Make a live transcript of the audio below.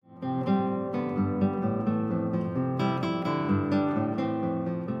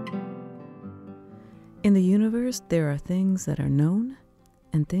In the universe, there are things that are known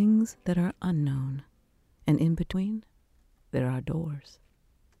and things that are unknown. And in between, there are doors.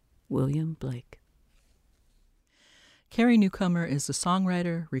 William Blake. Carrie Newcomer is a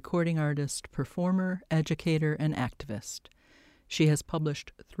songwriter, recording artist, performer, educator, and activist. She has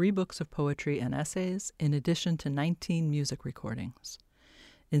published 3 books of poetry and essays, in addition to 19 music recordings.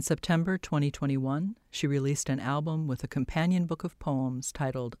 In September 2021, she released an album with a companion book of poems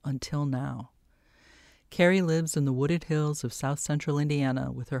titled Until Now. Carrie lives in the wooded hills of south central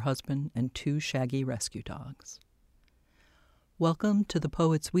Indiana with her husband and 2 shaggy rescue dogs. Welcome to The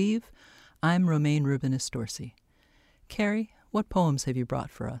Poet's Weave. I'm Romaine Rubinis-Dorsey. Carrie, what poems have you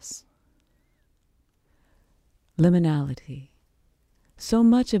brought for us? Liminality. So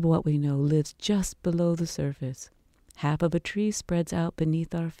much of what we know lives just below the surface. Half of a tree spreads out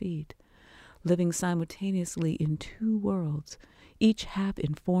beneath our feet, living simultaneously in 2 worlds, each half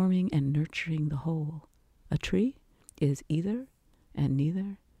informing and nurturing the whole. A tree is either and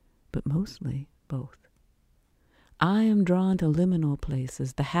neither, but mostly both. I am drawn to liminal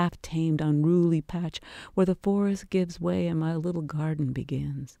places, the half-tamed, unruly patch where the forest gives way and my little garden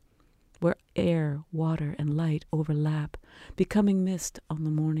begins, where air, water, and light overlap, becoming mist on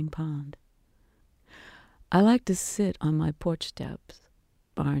the morning pond. I like to sit on my porch steps,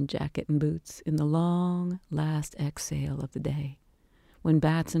 barn jacket and boots, in the long last exhale of the day, when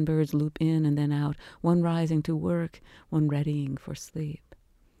bats and birds loop in and then out, one rising to work, one readying for sleep.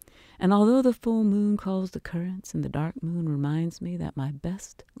 And although the full moon calls the currents and the dark moon reminds me that my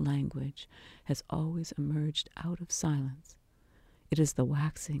best language has always emerged out of silence, it is the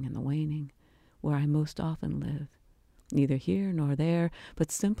waxing and the waning where I most often live, neither here nor there,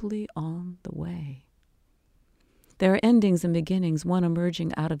 but simply on the way. There are endings and beginnings, one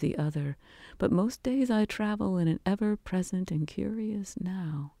emerging out of the other, but most days I travel in an ever-present and curious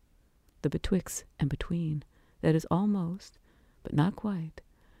now, the betwixt and between, that is almost, but not quite,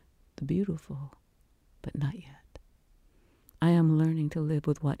 the beautiful, but not yet. I am learning to live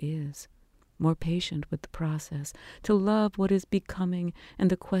with what is, more patient with the process, to love what is becoming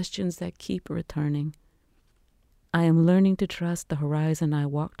and the questions that keep returning. I am learning to trust the horizon I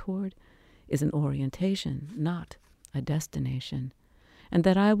walk toward is an orientation, not a destination, and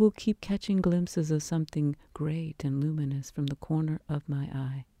that I will keep catching glimpses of something great and luminous from the corner of my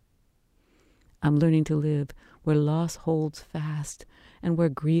eye. I'm learning to live where loss holds fast and where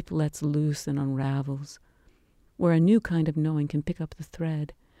grief lets loose and unravels, where a new kind of knowing can pick up the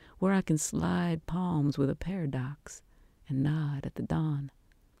thread, where I can slide palms with a paradox and nod at the dawn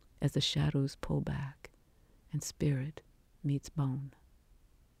as the shadows pull back and spirit meets bone.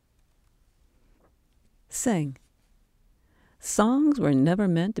 Sing. Songs were never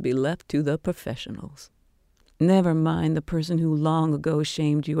meant to be left to the professionals. Never mind the person who long ago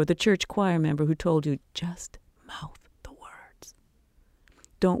shamed you or the church choir member who told you, just mouth the words.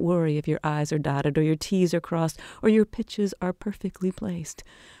 Don't worry if your I's are dotted or your T's are crossed or your pitches are perfectly placed.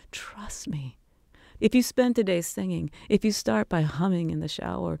 Trust me. If you spend today singing, if you start by humming in the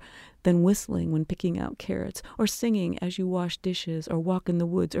shower, then whistling when picking out carrots, or singing as you wash dishes, or walk in the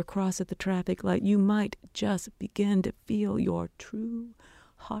woods, or cross at the traffic light, you might just begin to feel your true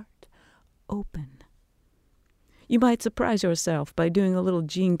heart open. You might surprise yourself by doing a little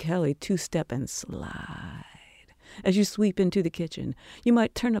Gene Kelly 2-step and slide as you sweep into the kitchen. You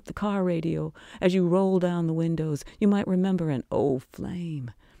might turn up the car radio as you roll down the windows. You might remember an old flame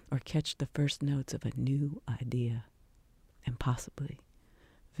or catch the first notes of a new idea. And possibly,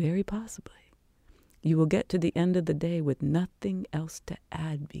 very possibly, you will get to the end of the day with nothing else to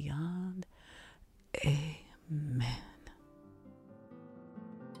add beyond amen.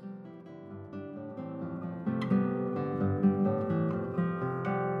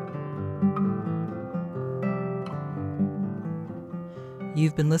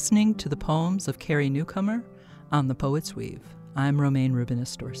 You've been listening to the poems of Carrie Newcomer on The Poet's Weave. I'm Romaine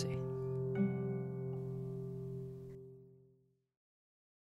Rubinis-Dorsey.